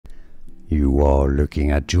You are looking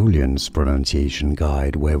at Julian's pronunciation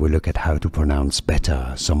guide, where we look at how to pronounce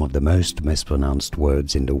better some of the most mispronounced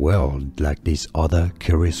words in the world, like this other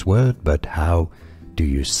curious word. But how do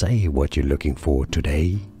you say what you're looking for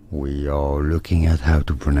today? We are looking at how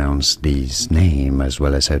to pronounce this name, as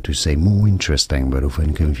well as how to say more interesting but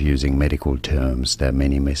often confusing medical terms that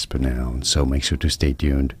many mispronounce. So make sure to stay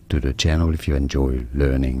tuned to the channel if you enjoy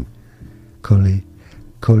learning.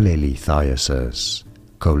 Cholelithiasis.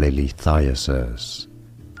 Cholelithiasis,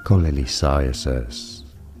 cholelithiasis,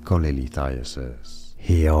 cholelithiasis.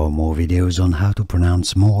 Here are more videos on how to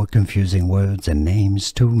pronounce more confusing words and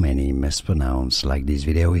names too many mispronounced. Like this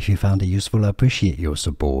video if you found it useful. I appreciate your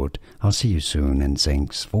support. I'll see you soon and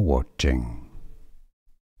thanks for watching.